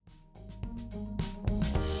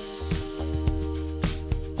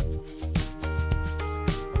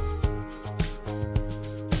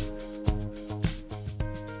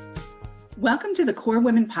Welcome to the Core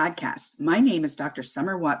Women Podcast. My name is Dr.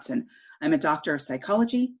 Summer Watson. I'm a doctor of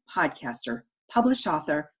psychology, podcaster, published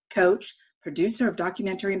author, coach, producer of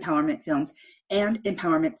documentary empowerment films, and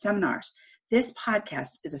empowerment seminars. This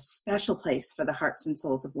podcast is a special place for the hearts and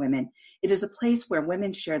souls of women. It is a place where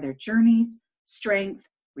women share their journeys, strength,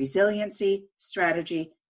 resiliency,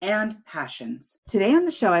 strategy, and passions. Today on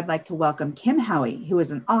the show, I'd like to welcome Kim Howie, who is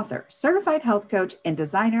an author, certified health coach, and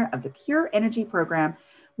designer of the Pure Energy program,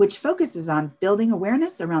 which focuses on building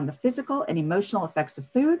awareness around the physical and emotional effects of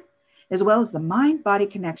food, as well as the mind-body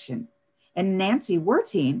connection. And Nancy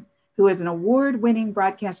Werteen, who is an award-winning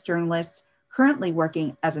broadcast journalist, currently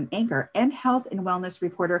working as an anchor and health and wellness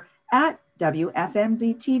reporter at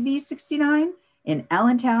WFMZ TV 69 in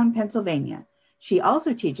Allentown, Pennsylvania. She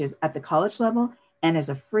also teaches at the college level and is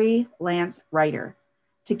a freelance writer.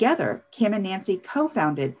 Together, Kim and Nancy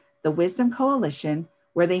co-founded the Wisdom Coalition,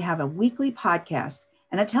 where they have a weekly podcast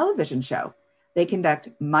and a television show. They conduct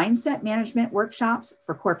mindset management workshops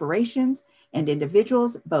for corporations and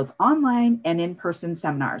individuals, both online and in-person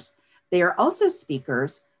seminars. They are also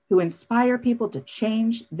speakers who inspire people to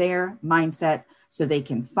change their mindset so they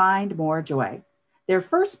can find more joy. Their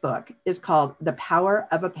first book is called The Power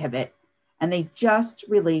of a Pivot, and they just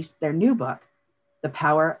released their new book, The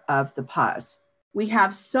Power of the Pause. We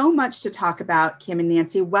have so much to talk about, Kim and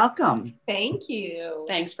Nancy. Welcome. Thank you.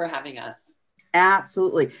 Thanks for having us.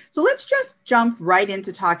 Absolutely. So let's just jump right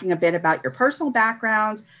into talking a bit about your personal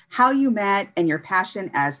backgrounds, how you met, and your passion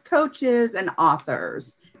as coaches and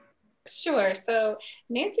authors. Sure. So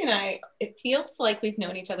Nancy and I, it feels like we've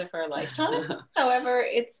known each other for a lifetime. However,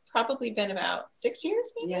 it's probably been about 6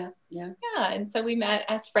 years, maybe? Yeah. And so we met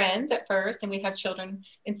as friends at first, and we have children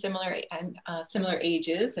in similar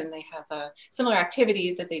ages, and they have similar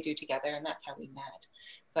activities that they do together, and that's how we met.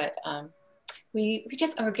 But we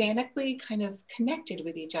just organically kind of connected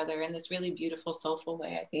with each other in this really beautiful, soulful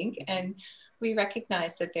way, I think. And we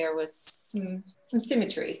recognized that there was some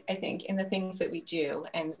symmetry, I think, in the things that we do.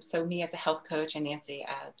 And so me as a health coach and Nancy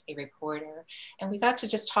as a reporter, and we got to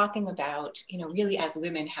just talking about, really as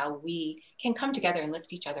women, how we can come together and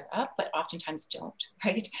lift each other up, but oftentimes don't,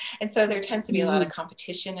 right? And so there tends to be a lot of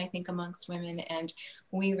competition, I think, amongst women. And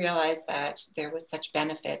we realized that there was such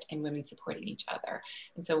benefit in women supporting each other.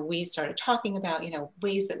 And so we started talking about,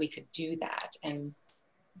 ways that we could do that. And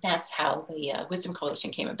that's how the Wisdom Coalition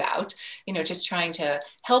came about, just trying to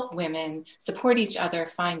help women support each other,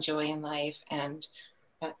 find joy in life. And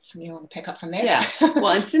that's, you want to pick up from there? Yeah.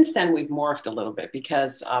 Well, and since then we've morphed a little bit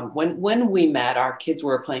because when we met, our kids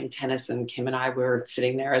were playing tennis and Kim and I were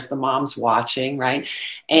sitting there as the moms watching, right?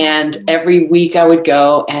 And every week I would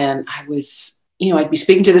go and I was, I'd be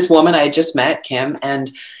speaking to this woman I had just met, Kim, and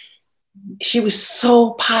she was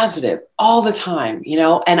so positive all the time,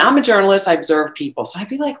 and I'm a journalist. I observe people. So I'd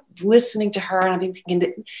be like listening to her and I'd be thinking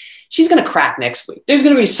that she's going to crack next week. There's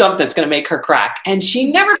going to be something that's going to make her crack. And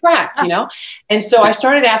she never cracked, And so I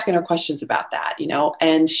started asking her questions about that,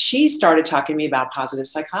 and she started talking to me about positive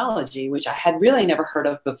psychology, which I had really never heard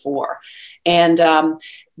of before. And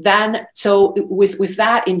then, so with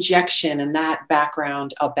that injection and that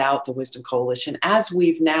background about the Wisdom Coalition, as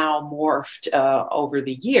we've now morphed over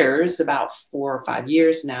the years, about 4 or 5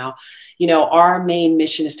 years now, our main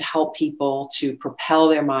mission is to help people to propel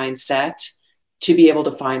their mindset to be able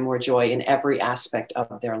to find more joy in every aspect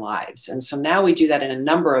of their lives. And so now we do that in a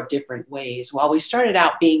number of different ways. While we started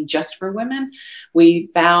out being just for women, we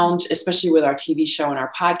found, especially with our TV show and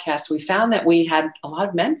our podcast, we found that we had a lot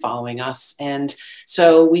of men following us. And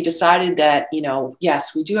so we decided that,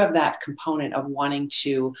 yes, we do have that component of wanting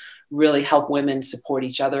to really help women support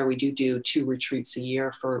each other. We do 2 retreats a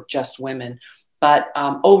year for just women. But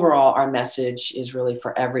overall, our message is really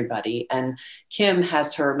for everybody. And Kim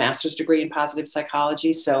has her master's degree in positive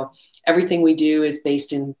psychology. So everything we do is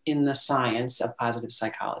based in the science of positive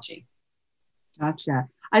psychology. Gotcha.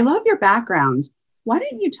 I love your background. Why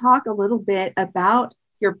don't you talk a little bit about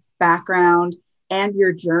your background and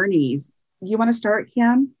your journeys? You want to start,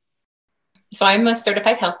 Kim? So I'm a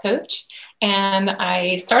certified health coach, and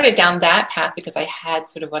I started down that path because I had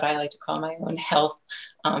sort of what I like to call my own health,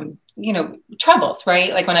 troubles,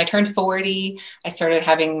 right? Like when I turned 40, I started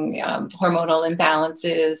having hormonal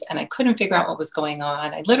imbalances, and I couldn't figure out what was going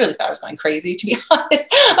on. I literally thought I was going crazy, to be honest.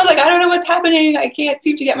 I was like, I don't know what's happening. I can't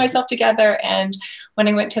seem to get myself together. And when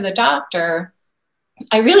I went to the doctor,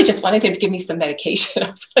 I really just wanted him to give me some medication. I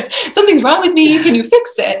was like, something's wrong with me. Can you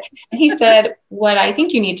fix it? And he said, what I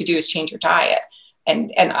think you need to do is change your diet.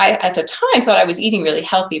 And I, at the time, thought I was eating really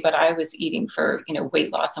healthy, but I was eating for,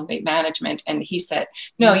 weight loss and weight management. And he said,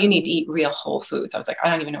 no, you need to eat real whole foods. I was like, I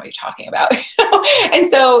don't even know what you're talking about. And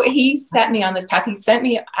so he set me on this path. He sent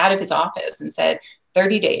me out of his office and said,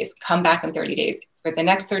 30 days, come back in 30 days. For the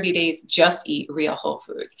next 30 days, just eat real whole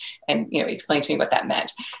foods. And, he explained to me what that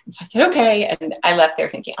meant. And so I said, okay. And I left there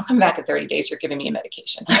thinking, I'm coming back in 30 days. You're giving me a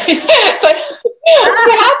medication. But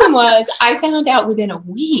what happened was I found out within a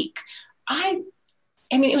week,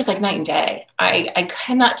 it was like night and day. I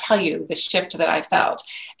cannot tell you the shift that I felt.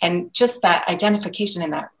 And just that identification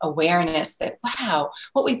and that awareness that, wow,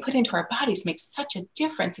 what we put into our bodies makes such a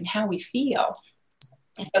difference in how we feel.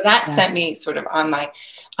 And so that sent me sort of on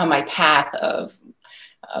my path of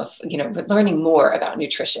learning more about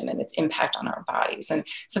nutrition and its impact on our bodies. And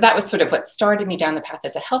so that was sort of what started me down the path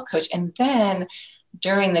as a health coach. And then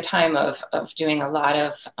during the time of doing a lot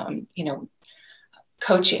of,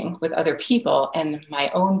 coaching with other people and my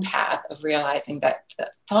own path of realizing that the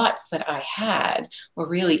thoughts that I had were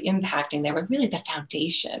really impacting, they were really the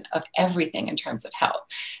foundation of everything in terms of health.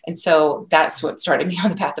 And so that's what started me on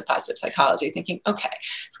the path of positive psychology, thinking, okay,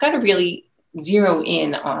 I've got to really zero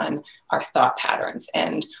in on our thought patterns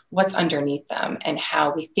and what's underneath them and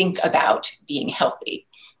how we think about being healthy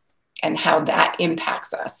and how that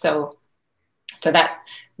impacts us. So that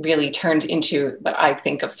really turned into what I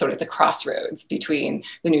think of sort of the crossroads between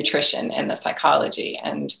the nutrition and the psychology.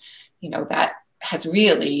 And, that has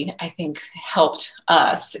really, I think, helped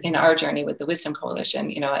us in our journey with the Wisdom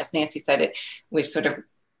Coalition. As Nancy said, we've sort of,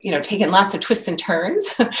 taken lots of twists and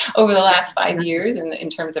turns over the last 5 years in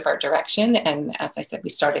terms of our direction. And as I said, we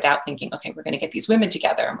started out thinking, okay, we're going to get these women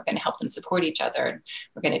together and we're going to help them support each other. And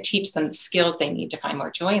we're going to teach them the skills they need to find more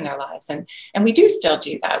joy in their lives. And we do still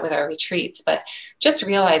do that with our retreats, but just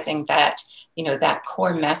realizing that, that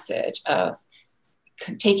core message of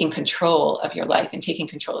taking control of your life and taking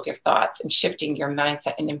control of your thoughts and shifting your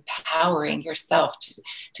mindset and empowering yourself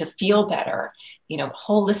to feel better,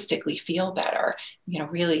 holistically feel better,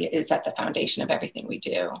 really is at the foundation of everything we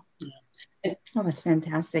do. Oh, that's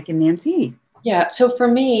fantastic. And Nancy? Yeah. So for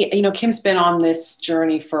me, Kim's been on this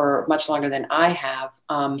journey for much longer than I have.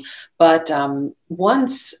 But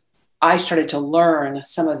once I started to learn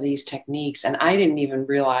some of these techniques, and I didn't even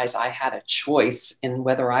realize I had a choice in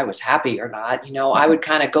whether I was happy or not. I would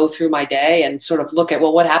kind of go through my day and sort of look at,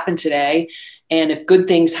 well, what happened today? And if good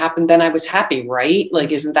things happened, then I was happy, right?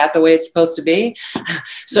 Like, isn't that the way it's supposed to be?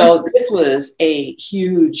 So this was a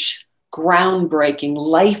huge, groundbreaking,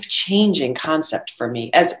 life-changing concept for me,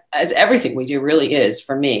 as everything we do really is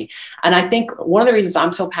for me. And I think one of the reasons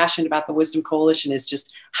I'm so passionate about the Wisdom Coalition is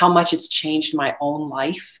just how much it's changed my own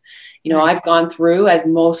life. I've gone through, as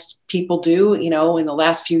most people do, in the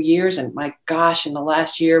last few years, and my gosh, in the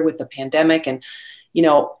last year with the pandemic, and,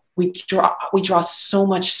 we draw so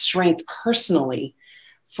much strength personally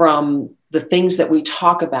from the things that we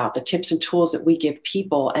talk about, the tips and tools that we give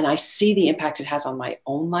people. And I see the impact it has on my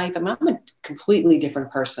own life. I'm a completely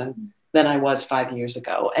different person than I was 5 years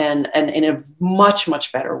ago, and in a much,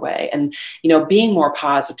 much better way. And, being more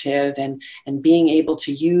positive and being able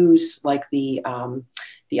to use like the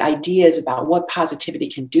ideas about what positivity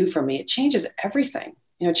can do for me, it changes everything.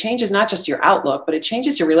 It changes not just your outlook, but it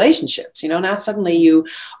changes your relationships. Now suddenly you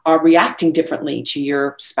are reacting differently to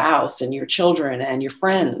your spouse and your children and your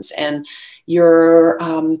friends and your,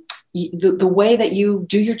 the way that you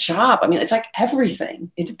do your job. It's like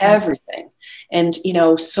everything. It's everything. And,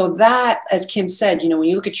 so that, as Kim said, when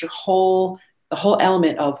you look at the whole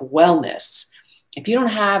element of wellness, if you don't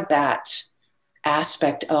have that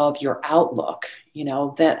aspect of your outlook,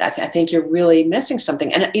 that I think you're really missing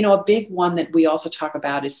something. And, a big one that we also talk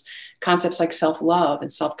about is concepts like self-love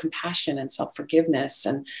and self-compassion and self-forgiveness.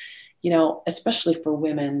 And, especially for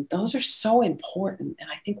women, those are so important. And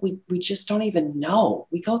I think we just don't even know.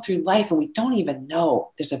 We go through life and we don't even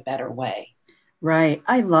know there's a better way. Right.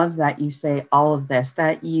 I love that you say all of this,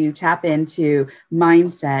 that you tap into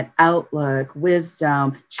mindset, outlook,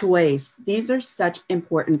 wisdom, choice. These are such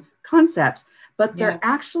important concepts, but they're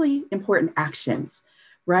actually important actions,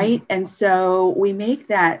 right? And so we make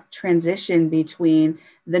that transition between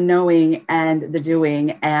the knowing and the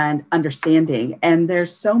doing and understanding. And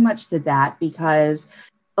there's so much to that because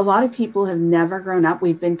a lot of people have never grown up.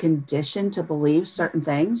 We've been conditioned to believe certain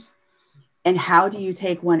things. And how do you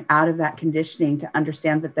take one out of that conditioning to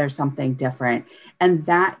understand that there's something different? And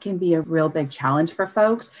that can be a real big challenge for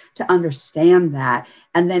folks to understand that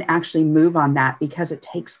and then actually move on that, because it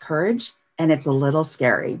takes courage and it's a little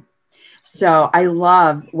scary. So I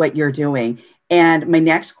love what you're doing. And my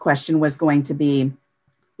next question was going to be,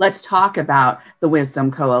 Let's talk about the Wisdom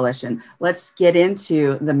Coalition. Let's get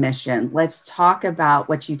into the mission. Let's talk about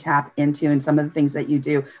what you tap into and some of the things that you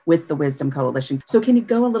do with the Wisdom Coalition. So can you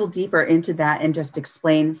go a little deeper into that and just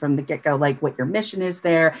explain from the get-go, like what your mission is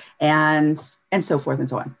there and so forth and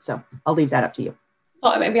so on. So I'll leave that up to you.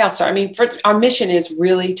 Well, maybe I'll start. I mean, our mission is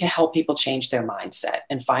really to help people change their mindset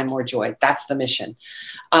and find more joy. That's the mission.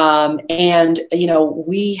 And,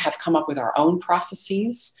 we have come up with our own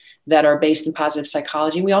processes that are based in positive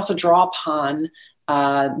psychology. We also draw upon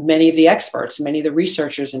many of the experts, many of the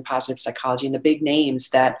researchers in positive psychology and the big names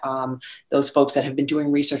that those folks that have been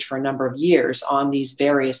doing research for a number of years on these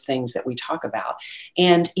various things that we talk about.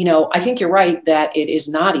 And, I think you're right that it is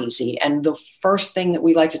not easy. And the first thing that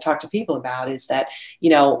we like to talk to people about is that,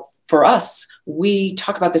 for us, we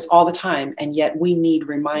talk about this all the time, and yet we need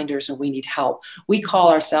reminders and we need help. We call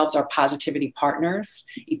ourselves our positivity partners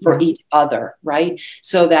for each other, right?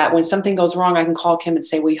 So that when something goes wrong, I can call Kim and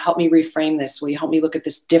say, will you help me reframe this? Will you help me look at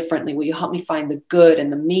this differently? Will you help me find the good and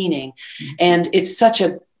the meaning? Mm-hmm. And it's such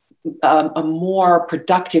a more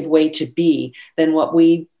productive way to be than what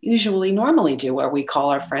we usually normally do, where we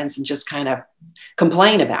call our friends and just kind of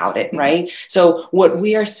complain about it, right? So what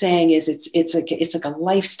we are saying is it's like a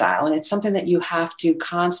lifestyle, and it's something that you have to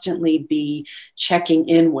constantly be checking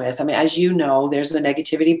in with. I mean, as you know, there's the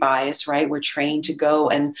negativity bias, right? We're trained to go,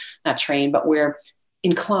 and not trained, but we're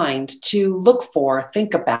inclined to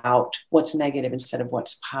think about what's negative instead of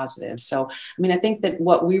what's positive. So, I mean, I think that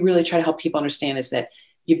what we really try to help people understand is that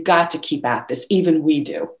you've got to keep at this. Even we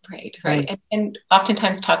do. Right. And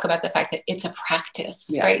oftentimes talk about the fact that it's a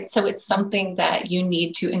practice, right? So it's something that you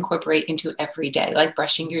need to incorporate into every day, like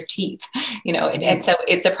brushing your teeth, and so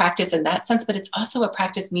it's a practice in that sense, but it's also a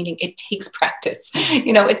practice, meaning it takes practice.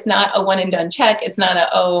 It's not a one and done check. It's not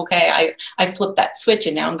I flipped that switch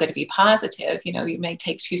and now I'm going to be positive. You may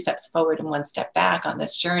take 2 steps forward and 1 step back on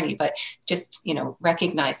this journey, but just,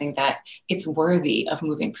 recognizing that it's worthy of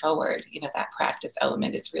moving forward, that practice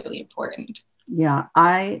element is really important. Yeah,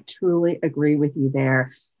 I truly agree with you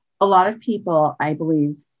there. A lot of people, I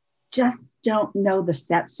believe, just don't know the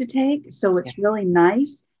steps to take. So it's really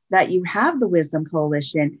nice that you have the Wisdom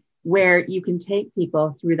Coalition where you can take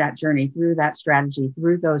people through that journey, through that strategy,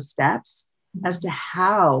 through those steps as to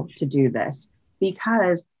how to do this,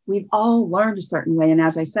 because we've all learned a certain way. And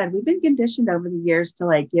as I said, we've been conditioned over the years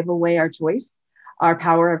to give away our choice, our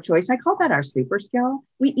power of choice. I call that our super skill.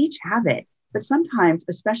 We each have it. But sometimes,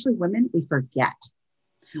 especially women, we forget.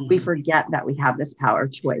 Mm-hmm. We forget that we have this power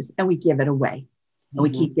of choice, and we give it away. And we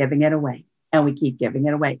keep giving it away, and we keep giving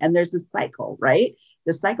it away. And there's this cycle, right?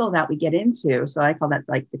 The cycle that we get into. So I call that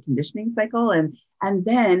like the conditioning cycle. And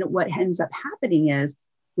then what ends up happening is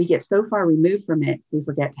we get so far removed from it, we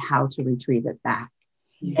forget how to retrieve it back.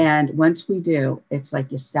 Mm-hmm. And once we do, it's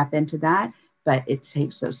like you step into that, but it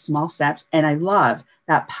takes those small steps. And I love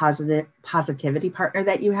that positivity partner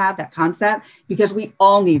that you have, that concept, because we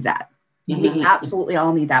all need that. We absolutely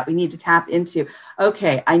all need that. We need to tap into,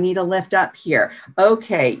 okay, I need to lift up here.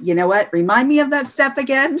 Okay, you know what? Remind me of that step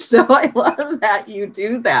again. So I love that you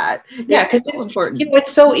do that. Yeah, because it's important.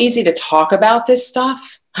 It's so easy to talk about this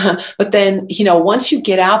stuff. But then, once you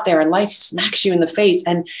get out there and life smacks you in the face,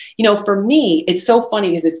 and, for me, it's so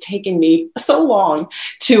funny because it's taken me so long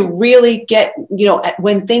to really get,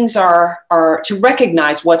 when things are to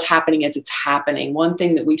recognize what's happening as it's happening. One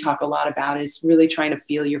thing that we talk a lot about is really trying to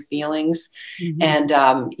feel your feelings. Mm-hmm. And,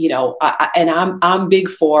 I'm big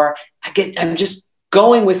for, I'm just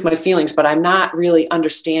going with my feelings, but I'm not really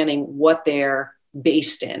understanding what they're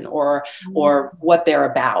based in or what they're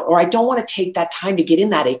about, or I don't want to take that time to get in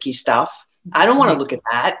that icky stuff. I don't want to look at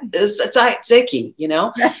that. It's icky,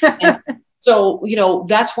 And so,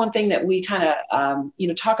 that's one thing that we kind of,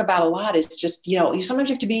 talk about a lot is just, you sometimes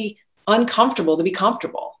have to be uncomfortable to be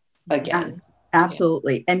comfortable again. Yes,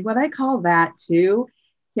 absolutely. And what I call that too,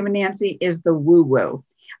 Kim and Nancy, is the woo-woo.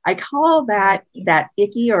 I call that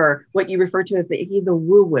icky, or what you refer to as the icky, the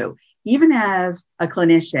woo-woo. Even as a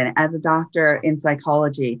clinician, as a doctor in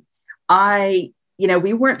psychology,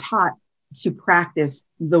 we weren't taught to practice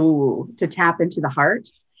the woo, to tap into the heart.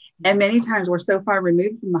 And many times we're so far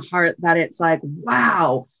removed from the heart that it's like,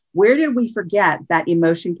 wow, where did we forget that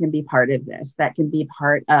emotion can be part of this, that can be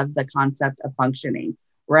part of the concept of functioning,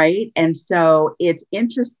 right? And so it's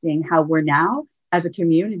interesting how we're now, as a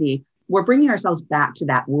community, we're bringing ourselves back to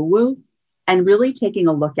that woo-woo and really taking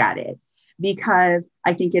a look at it. Because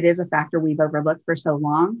I think it is a factor we've overlooked for so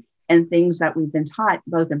long, and things that we've been taught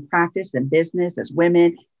both in practice and business as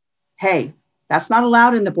women. Hey, that's not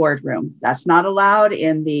allowed in the boardroom. That's not allowed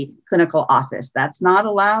in the clinical office. That's not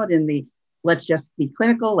allowed in the, let's just be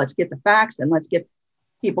clinical. Let's get the facts and let's get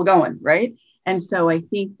people going, right? And so I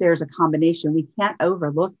think there's a combination. We can't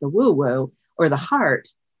overlook the woo-woo or the heart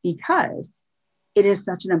because it is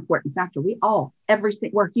such an important factor.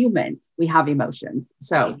 We're human. We have emotions.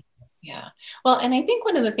 So yeah. Well, and I think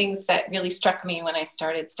one of the things that really struck me when I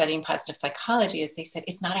started studying positive psychology is they said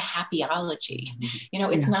it's not a happyology.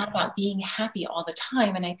 It's not about being happy all the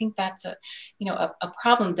time. And I think that's a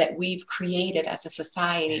problem that we've created as a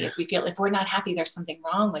society is we feel if we're not happy, there's something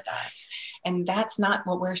wrong with us. And that's not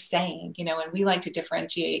what we're saying, and we like to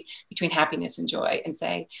differentiate between happiness and joy and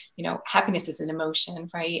say, happiness is an emotion,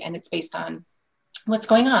 right? And it's based on what's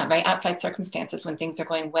going on, right? Outside circumstances. When things are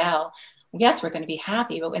going well, yes, we're going to be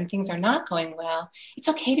happy, but when things are not going well, it's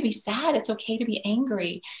okay to be sad. It's okay to be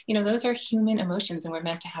angry. Those are human emotions and we're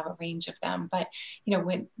meant to have a range of them. But,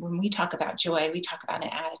 when we talk about joy, we talk about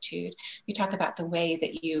an attitude. We talk about the way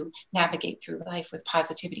that you navigate through life with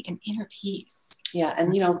positivity and inner peace. Yeah.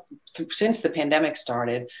 And, since the pandemic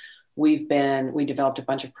started, we developed a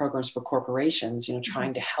bunch of programs for corporations,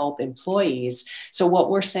 trying to help employees. So what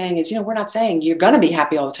we're saying is, we're not saying you're going to be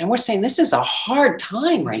happy all the time. We're saying this is a hard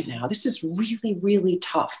time right now. This is really, really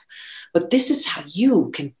tough. But this is how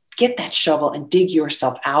you can get that shovel and dig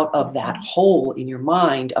yourself out of that hole in your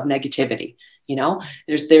mind of negativity.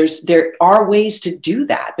 There are ways to do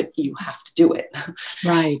that, but you have to do it.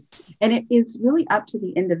 Right. And it is really up to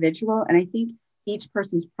the individual. And I think each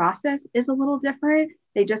person's process is a little different.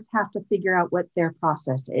 They just have to figure out what their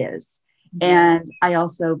process is. And I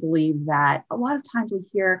also believe that a lot of times we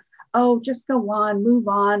hear, oh, just go on, move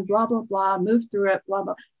on, blah, blah, blah, move through it, blah,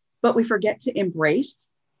 blah. But we forget to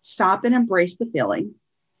stop and embrace the feeling.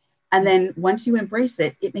 And then once you embrace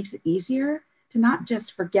it, it makes it easier to not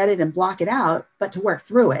just forget it and block it out, but to work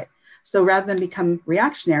through it. So rather than become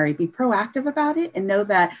reactionary, be proactive about it and know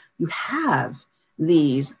that you have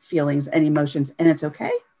these feelings and emotions and it's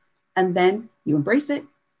okay. And then you embrace it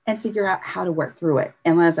and figure out how to work through it.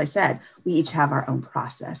 And as I said, we each have our own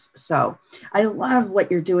process. So I love what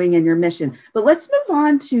you're doing and your mission, but let's move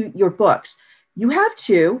on to your books. You have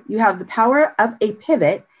two. You have The Power of a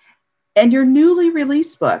Pivot and your newly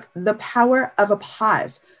released book, The Power of a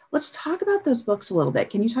Pause. Let's talk about those books a little bit.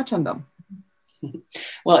 Can you touch on them?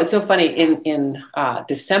 Well, it's so funny. In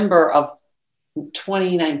December of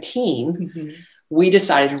 2019, we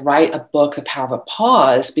decided to write a book, The Power of a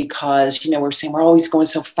Pause, because, we're saying we're always going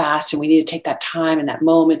so fast and we need to take that time and that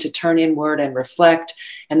moment to turn inward and reflect.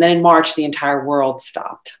 And then in March, the entire world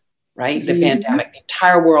stopped, right? The pandemic, the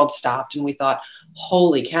entire world stopped. And we thought,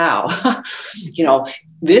 holy cow,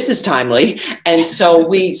 this is timely. And so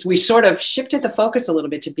we sort of shifted the focus a little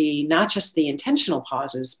bit to be not just the intentional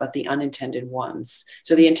pauses, but the unintended ones.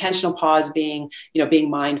 So the intentional pause being, being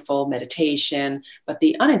mindful, meditation, but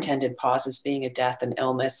the unintended pauses being a death, an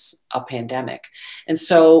illness, a pandemic. And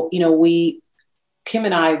so, Kim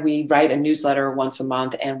and I, we write a newsletter once a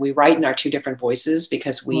month and we write in our two different voices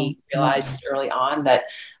because we realized early on that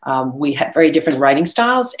we had very different writing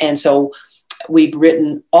styles. And so we've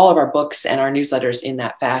written all of our books and our newsletters in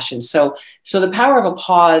that fashion. So The Power of a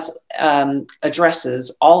Pause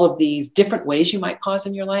addresses all of these different ways you might pause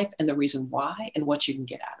in your life and the reason why and what you can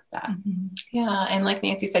get out of that. Yeah. And like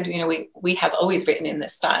Nancy said, we have always written in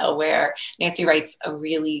this style where Nancy writes a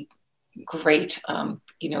really great,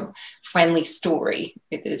 friendly story.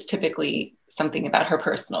 It is typically something about her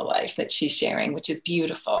personal life that she's sharing, which is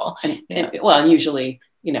beautiful. And usually,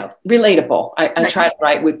 relatable. I try to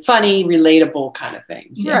write with funny, relatable kind of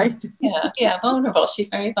things. Yeah. Right. Yeah. Vulnerable. She's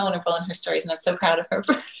very vulnerable in her stories. And I'm so proud of her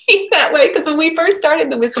for being that way. Because when we first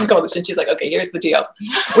started the Wisdom Coalition, she's like, okay, here's the deal.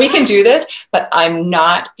 We can do this, but I'm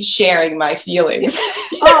not sharing my feelings.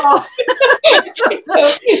 Oh,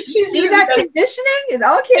 see that conditioning? It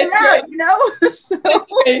all came out, So.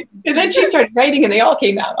 And then she started writing and they all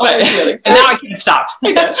came out. All my feelings. And now I can't stop. So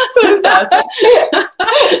it's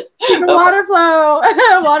awesome. The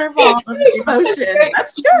waterfall of emotion.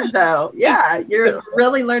 That's good though. Yeah, you're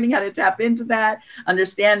really learning how to tap into that,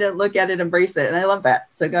 understand it, look at it, embrace it. And I love that.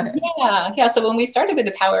 So go ahead. Yeah. So when we started with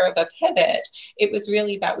The Power of a Pivot, it was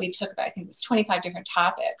really about, we took about, I think it was 25 different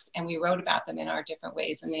topics and we wrote about them in our different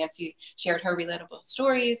ways. And Nancy shared her relatable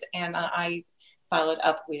stories and I followed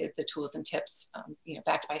up with the tools and tips,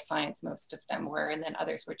 backed by science, most of them were, and then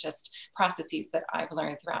others were just processes that I've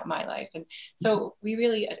learned throughout my life. And so we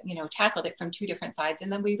really, tackled it from two different sides.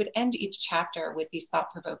 And then we would end each chapter with these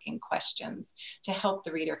thought-provoking questions to help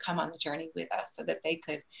the reader come on the journey with us so that they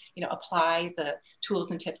could, apply the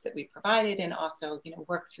tools and tips that we provided and also,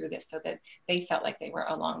 work through this so that they felt like they were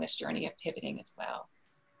along this journey of pivoting as well.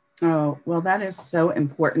 Oh, well, that is so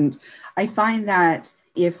important. I find that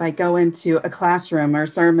if I go into a classroom or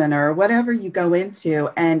sermon or whatever you go into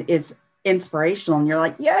and it's inspirational and you're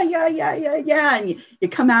like, yeah. And you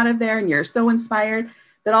come out of there and you're so inspired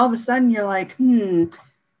that all of a sudden you're like,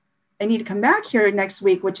 I need to come back here next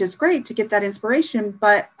week, which is great to get that inspiration,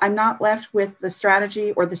 but I'm not left with the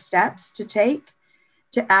strategy or the steps to take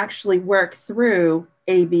to actually work through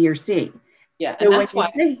A, B, or C. Yeah. So and that's why,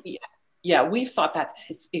 we thought that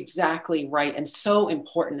is exactly right and so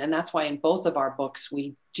important. And that's why in both of our books,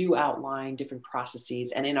 we do outline different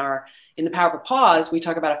processes. And in the Power of a Pause, we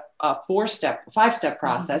talk about a 5-step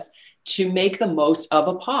process to make the most of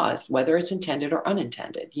a pause, whether it's intended or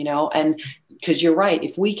unintended, and because you're right,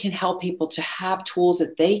 if we can help people to have tools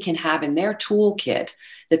that they can have in their toolkit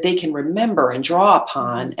that they can remember and draw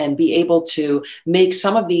upon and be able to make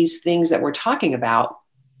some of these things that we're talking about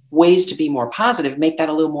ways to be more positive, make that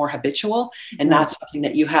a little more habitual and not something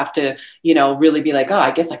that you have to, really be like, oh,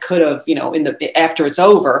 I guess I could have, after it's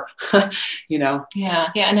over, Yeah.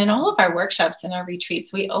 And in all of our workshops and our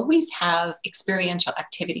retreats, we always have experiential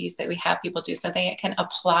activities that we have people do so they can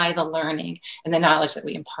apply the learning and the knowledge that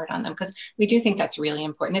we impart on them. Because we do think that's really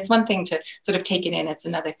important. It's one thing to sort of take it in. It's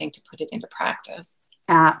another thing to put it into practice.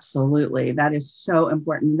 Absolutely. That is so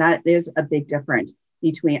important. That is a big difference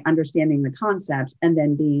between understanding the concepts and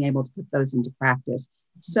then being able to put those into practice.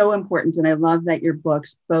 So important. And I love that your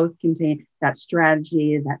books both contain that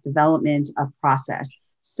strategy, that development of process.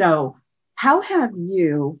 So how have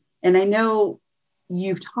you, and I know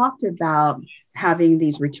you've talked about having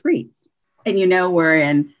these retreats and, we're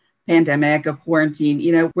in pandemic, a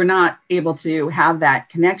quarantine, we're not able to have that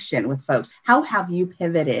connection with folks. How have you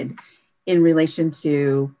pivoted in relation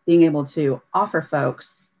to being able to offer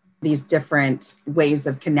folks these different ways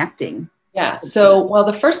of connecting? Yeah. So,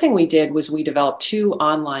 the first thing we did was we developed 2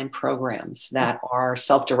 online programs that are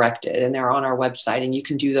self-directed and they're on our website and you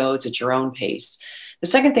can do those at your own pace. The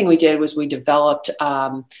second thing we did was we developed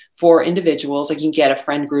for individuals, like you can get a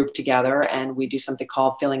friend group together and we do something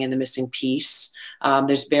called Filling in the Missing Piece.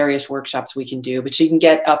 There's various workshops we can do, but you can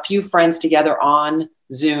get a few friends together on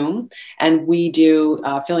Zoom and we do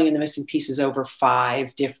Filling in the Missing Pieces over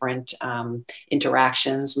 5 different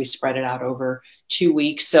interactions. We spread it out over 2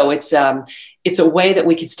 weeks. So it's a way that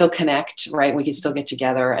we can still connect, right? We can still get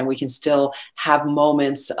together and we can still have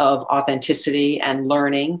moments of authenticity and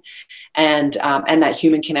learning and that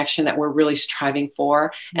human connection that we're really striving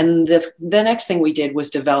for. And the next thing we did was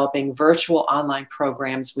developing virtual online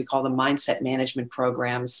programs. We call them mindset management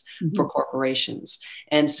programs for corporations.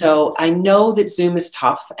 And so I know that Zoom is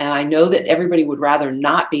tough and I know that everybody would rather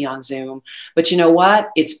not be on Zoom, but you know what?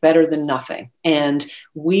 It's better than nothing. And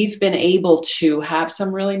we've been able to have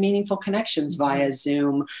some really meaningful connections via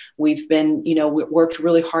Zoom. We've been, we worked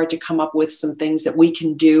really hard to come up with some things that we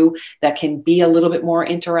can do that can be a little bit more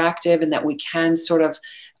interactive and that we can sort of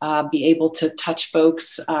be able to touch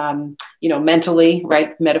folks, mentally,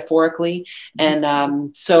 right, metaphorically.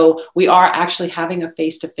 And so we are actually having a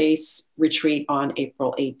face-to-face retreat on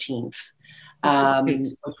April 18th. Which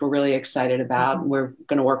we're really excited about. We're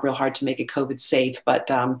going to work real hard to make it COVID safe, but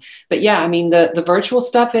yeah, I mean, the virtual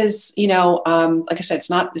stuff is, like I said,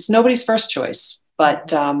 it's nobody's first choice,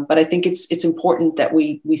 but I think it's important that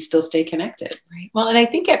we still stay connected. Right. Well, and I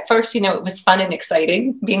think at first, it was fun and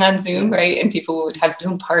exciting being on Zoom, right? And people would have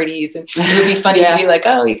Zoom parties and it would be funny to be like,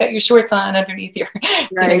 oh, you got your shorts on underneath your,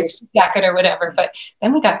 your jacket or whatever. But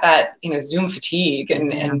then we got that, Zoom fatigue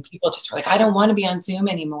and people just were like, I don't want to be on Zoom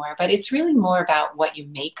anymore. But it's really more about what you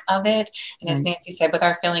make of it. And as Nancy said, with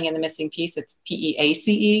our Filling in the Missing Piece, it's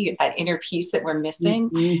PEACE, that inner piece that we're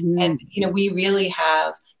missing. And, we really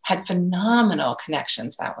have had phenomenal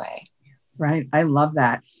connections that way. Right. I love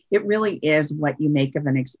that. It really is what you make of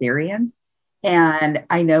an experience. And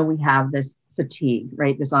I know we have this fatigue,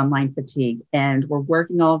 right? This online fatigue, and we're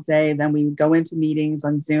working all day. Then we go into meetings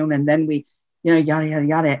on Zoom and then we, yada, yada,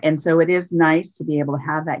 yada. And so it is nice to be able to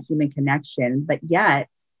have that human connection, but yet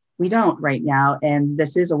we don't right now. And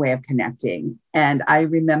this is a way of connecting. And I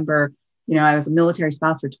remember, I was a military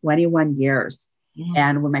spouse for 21 years.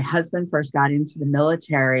 And when my husband first got into the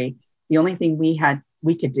military, the only thing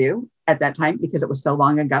we could do at that time, because it was so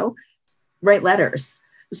long ago, write letters.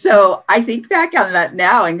 So I think back on that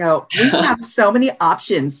now and go, we have so many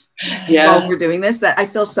options while we're doing this that I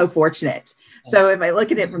feel so fortunate. So if I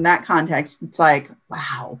look at it from that context, it's like,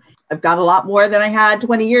 wow, I've got a lot more than I had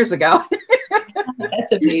 20 years ago.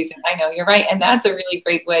 That's amazing. I know, you're right. And that's a really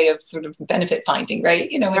great way of sort of benefit finding, right?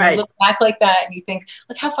 When you look back like that and you think,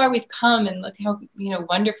 look how far we've come and look how,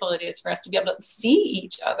 wonderful it is for us to be able to see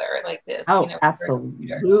each other like this. Oh,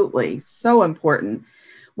 absolutely. So important.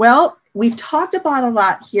 Well, we've talked about a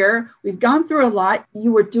lot here. We've gone through a lot.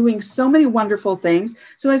 You were doing so many wonderful things.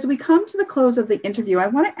 So as we come to the close of the interview, I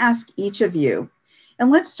want to ask each of you,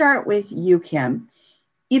 And let's start with you, Kim.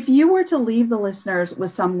 If you were to leave the listeners with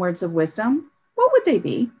some words of wisdom, what would they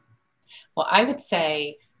be? Well, I would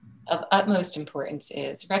say of utmost importance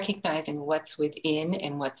is recognizing what's within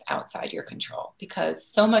and what's outside your control, because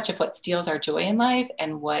so much of what steals our joy in life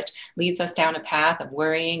and what leads us down a path of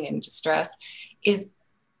worrying and distress is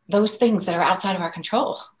those things that are outside of our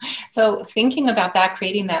control. So thinking about that,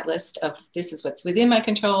 creating that list of this is what's within my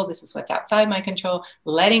control, this is what's outside my control,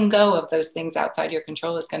 letting go of those things outside your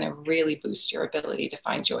control is going to really boost your ability to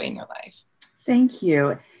find joy in your life. Thank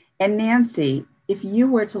you. And Nancy, if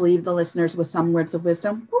you were to leave the listeners with some words of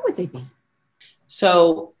wisdom, what would they be?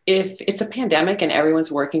 So if it's a pandemic and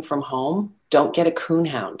everyone's working from home, don't get a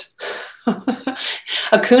coonhound.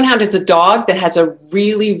 A coonhound is a dog that has a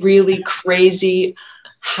really, really crazy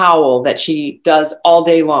howl that she does all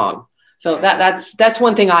day long. So that's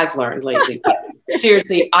one thing I've learned lately. But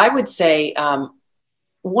seriously, I would say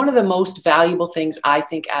one of the most valuable things I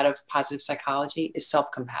think out of positive psychology is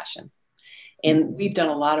self-compassion. And we've done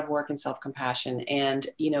a lot of work in self-compassion. And,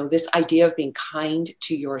 this idea of being kind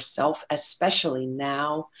to yourself, especially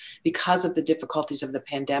now, because of the difficulties of the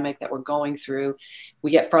pandemic that we're going through,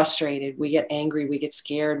 we get frustrated, we get angry, we get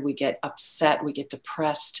scared, we get upset, we get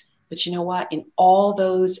depressed. But you know what? In all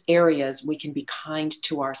those areas, we can be kind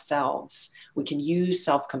to ourselves. We can use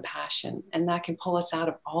self-compassion, and that can pull us out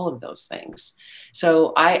of all of those things.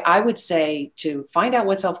 So I would say to find out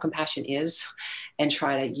what self-compassion is and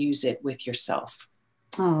try to use it with yourself.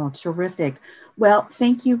 Oh, terrific. Well,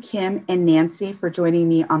 thank you, Kim and Nancy, for joining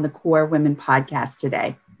me on the Core Women podcast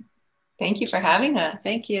today. Thank you for having us.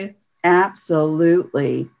 Thank you.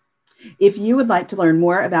 Absolutely. If you would like to learn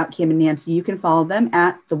more about Kim and Nancy, you can follow them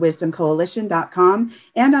at thewisdomcoalition.com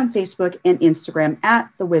and on Facebook and Instagram at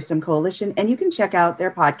The Wisdom Coalition. And you can check out their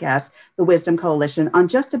podcast, The Wisdom Coalition, on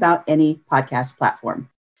just about any podcast platform.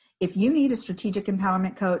 If you need a strategic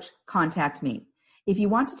empowerment coach, contact me. If you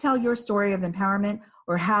want to tell your story of empowerment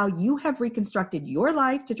or how you have reconstructed your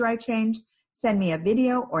life to drive change, send me a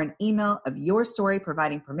video or an email of your story,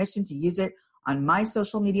 providing permission to use it on my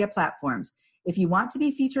social media platforms. If you want to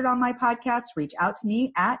be featured on my podcast, reach out to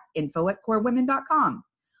me at info@corewomen.com.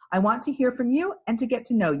 I want to hear from you and to get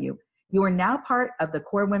to know you. You are now part of the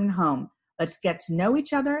Core Women home. Let's get to know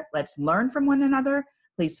each other. Let's learn from one another.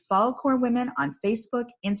 Please follow Core Women on Facebook,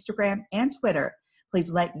 Instagram, and Twitter.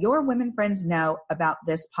 Please let your women friends know about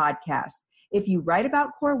this podcast. If you write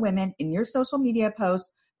about Core Women in your social media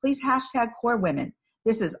posts, please hashtag Core Women.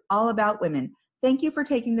 This is all about women. Thank you for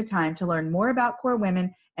taking the time to learn more about Core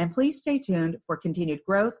Women, and please stay tuned for continued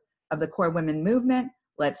growth of the Core Women movement.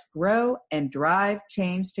 Let's grow and drive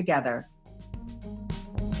change together.